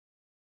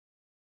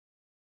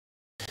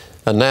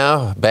And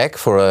now back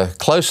for a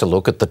closer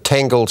look at the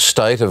tangled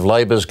state of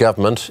Labor's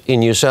government in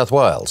New South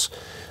Wales.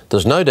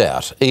 There's no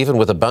doubt, even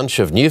with a bunch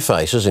of new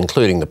faces,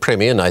 including the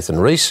Premier, Nathan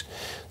Rees,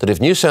 that if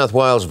New South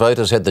Wales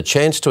voters had the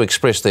chance to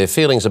express their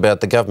feelings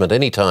about the government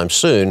anytime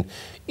soon,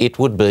 it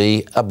would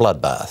be a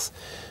bloodbath.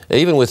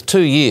 Even with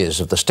 2 years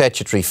of the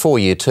statutory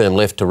 4-year term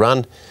left to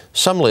run,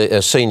 some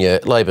senior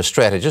Labor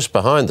strategists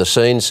behind the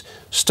scenes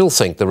still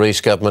think the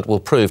Rees government will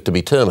prove to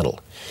be terminal.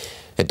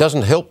 It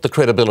doesn't help the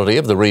credibility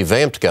of the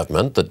revamped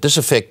government that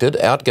disaffected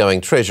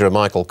outgoing Treasurer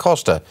Michael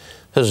Costa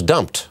has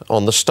dumped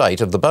on the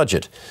state of the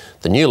budget.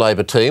 The new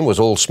Labor team was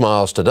all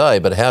smiles today,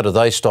 but how do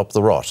they stop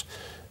the rot?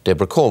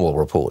 Deborah Cornwall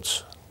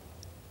reports.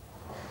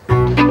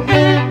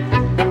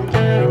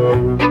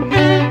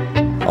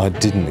 I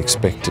didn't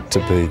expect it to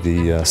be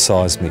the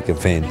seismic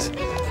event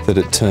that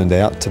it turned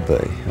out to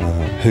be.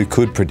 Who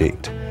could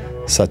predict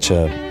such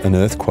an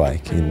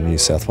earthquake in New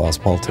South Wales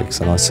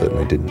politics? And I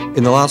certainly didn't.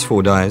 In the last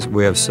 4 days,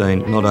 we have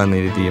seen not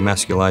only the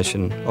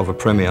emasculation of a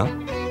Premier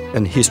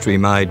and history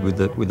made with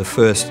the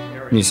first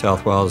New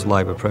South Wales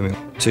Labor Premier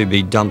to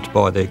be dumped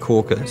by their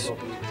caucus,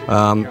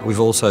 we've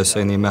also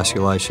seen the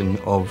emasculation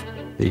of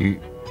the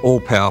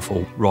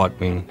all-powerful right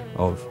wing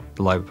of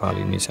the Labor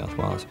Party in New South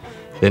Wales.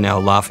 They're now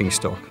a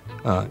laughingstock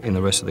in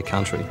the rest of the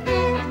country.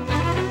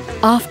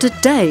 After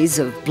days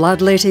of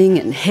bloodletting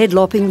and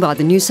head-lopping by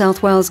the New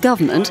South Wales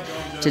Government,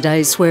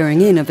 today's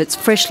swearing-in of its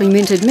freshly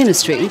minted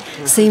ministry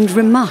seemed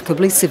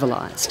remarkably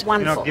civilised. You're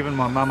not giving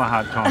my mum a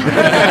hard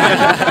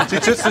time. She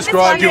just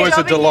described you as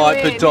a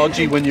delight but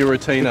dodgy when you were a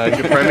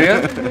teenager,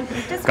 Premier.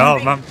 Go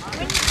on, Mum.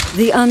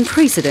 The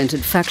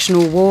unprecedented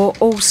factional war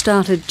all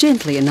started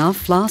gently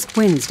enough last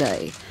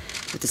Wednesday,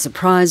 with the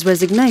surprise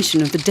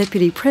resignation of the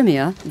Deputy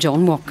Premier,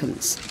 John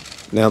Watkins.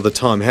 Now the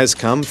time has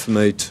come for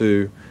me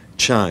to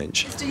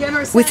change.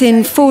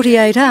 Within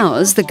 48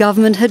 hours, the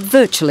government had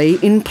virtually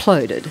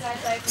imploded,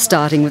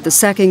 starting with the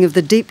sacking of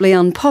the deeply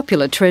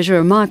unpopular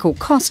Treasurer Michael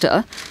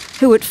Costa,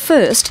 who at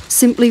first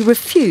simply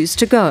refused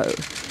to go,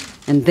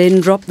 and then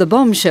dropped the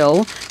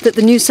bombshell that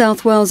the New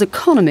South Wales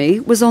economy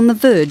was on the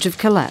verge of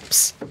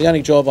collapse. The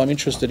only job I'm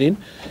interested in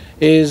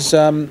is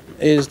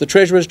the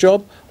Treasurer's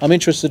job. I'm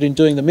interested in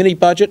doing the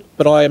mini-budget,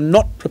 but I am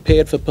not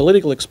prepared for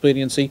political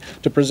expediency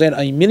to present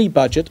a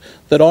mini-budget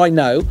that I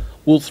know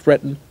will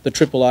threaten the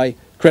AAA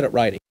credit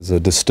rating. It was a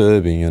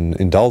disturbing and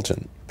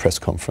indulgent press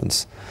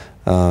conference,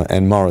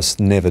 and Morris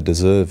never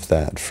deserved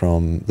that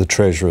from the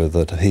Treasurer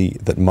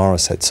that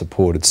Morris had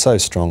supported so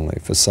strongly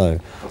for so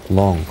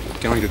long.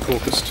 Going to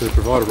caucus to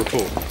provide a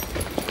report.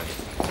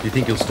 Do you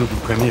think he'll still be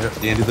Premier at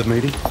the end of the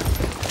meeting?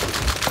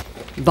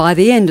 By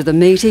the end of the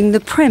meeting, the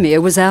Premier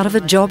was out of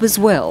a job as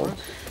well,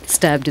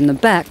 stabbed in the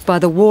back by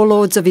the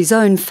warlords of his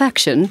own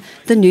faction,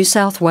 the New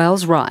South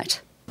Wales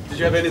Right. Did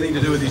you have anything to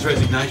do with his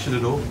resignation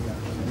at all?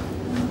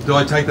 Do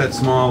I take that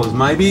smile as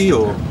maybe,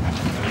 or...?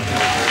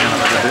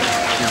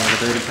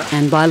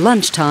 And by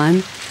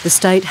lunchtime, the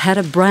state had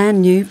a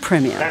brand new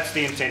Premier. That's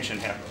the intention,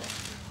 Howard.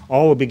 I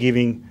will be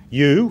giving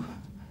you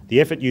the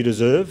effort you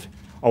deserve.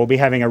 I will be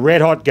having a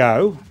red-hot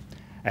go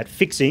at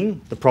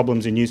fixing the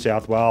problems in New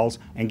South Wales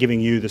and giving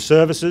you the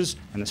services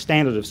and the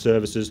standard of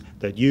services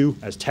that you,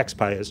 as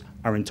taxpayers,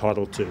 are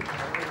entitled to.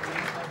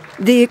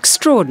 The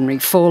extraordinary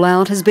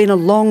fallout has been a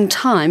long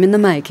time in the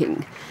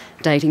making,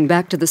 dating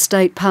back to the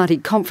State Party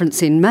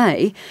conference in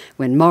May,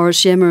 when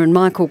Morris Yemma and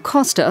Michael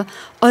Costa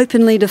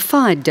openly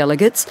defied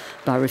delegates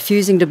by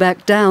refusing to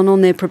back down on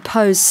their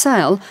proposed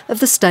sale of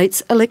the state's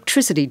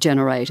electricity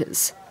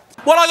generators.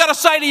 What I've got to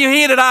say to you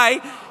here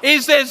today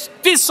is there's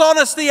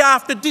dishonesty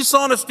after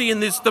dishonesty in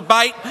this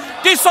debate.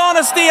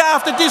 Dishonesty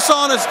after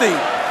dishonesty.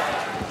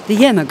 The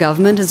Yemma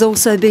government has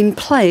also been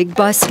plagued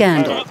by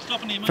scandal,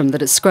 from the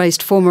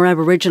disgraced former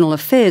Aboriginal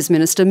Affairs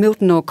Minister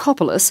Milton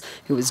Orkopoulos,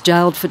 who was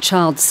jailed for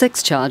child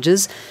sex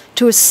charges,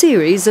 to a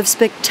series of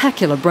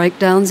spectacular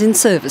breakdowns in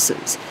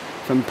services,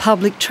 from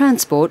public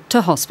transport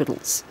to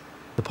hospitals.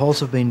 The polls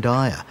have been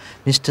dire.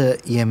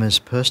 Mr Yemma's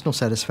personal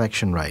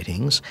satisfaction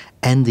ratings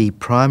and the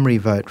primary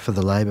vote for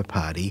the Labor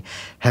Party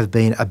have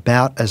been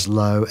about as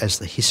low as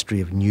the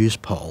history of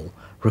Newspoll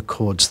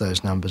records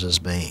those numbers as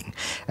being.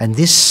 And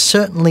this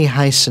certainly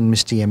hastened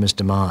Mr Yemma's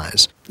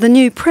demise. The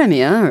new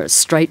Premier, a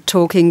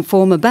straight-talking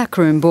former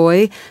backroom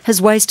boy,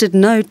 has wasted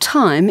no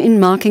time in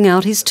marking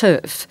out his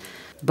turf.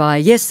 By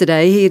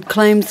yesterday, he had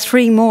claimed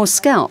 3 more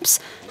scalps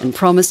and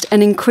promised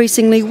an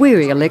increasingly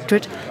weary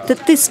electorate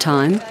that this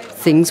time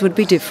things would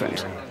be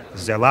different.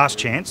 This is our last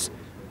chance.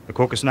 The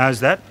caucus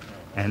knows that,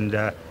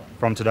 and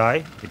from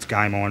today, it's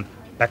game on.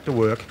 Back to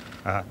work.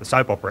 The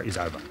soap opera is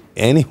over.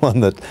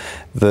 Anyone that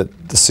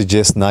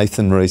suggests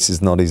Nathan Rees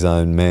is not his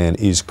own man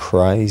is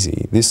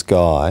crazy. This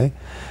guy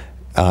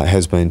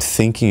has been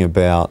thinking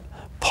about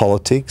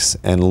politics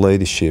and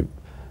leadership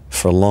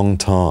for a long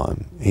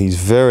time. He's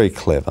very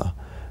clever.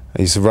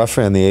 He's rough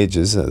around the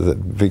edges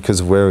because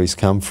of where he's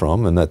come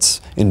from, and that's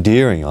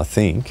endearing, I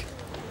think.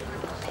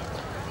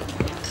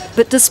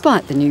 But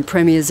despite the new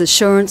Premier's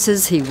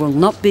assurances he will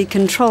not be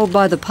controlled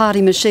by the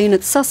party machine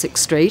at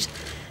Sussex Street,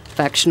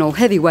 Factional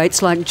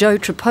heavyweights like Joe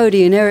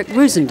Tripodi and Eric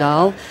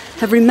Roosendahl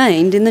have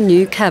remained in the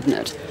new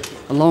cabinet,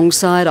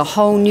 alongside a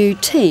whole new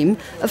team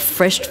of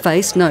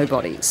fresh-faced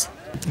nobodies.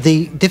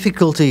 The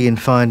difficulty in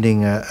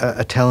finding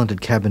a talented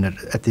cabinet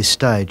at this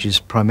stage is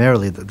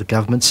primarily that the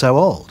government's so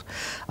old.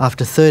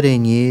 After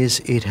 13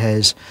 years, it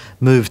has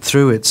moved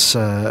through its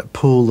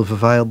pool of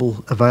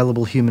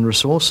available human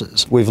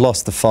resources. We've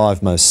lost the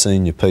 5 most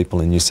senior people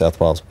in New South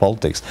Wales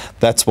politics.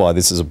 That's why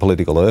this is a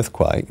political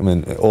earthquake. I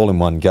mean, all in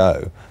one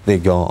go, they're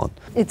gone.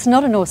 It's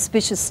not an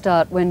auspicious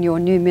start when your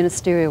new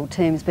ministerial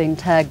team's being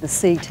tagged the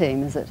C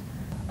team, is it?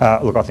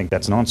 Look, I think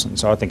that's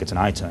nonsense. I think it's an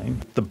A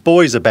team. The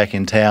boys are back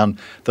in town,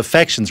 the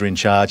factions are in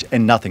charge,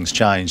 and nothing's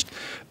changed.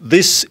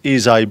 This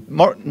is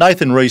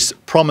Nathan Rees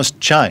promised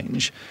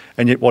change,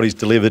 and yet what he's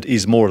delivered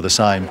is more of the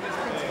same.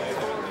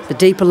 The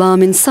deep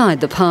alarm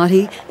inside the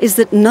party is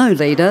that no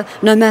leader,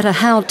 no matter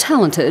how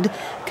talented,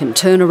 can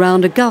turn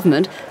around a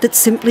government that's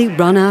simply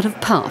run out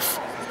of puff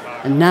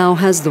and now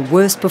has the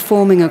worst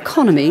performing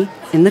economy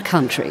in the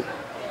country.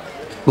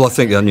 Well, I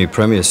think our new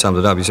Premier summed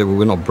it up. He said, well,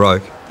 we're not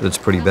broke, but it's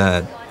pretty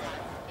bad.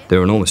 There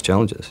are enormous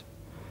challenges.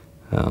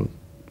 Are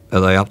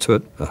they up to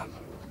it?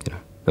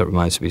 That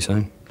remains to be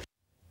seen.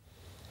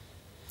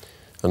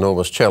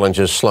 Enormous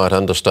challenges, slight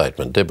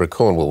understatement. Deborah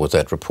Cornwall with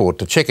that report.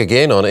 To check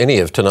again on any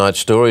of tonight's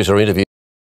stories or interviews,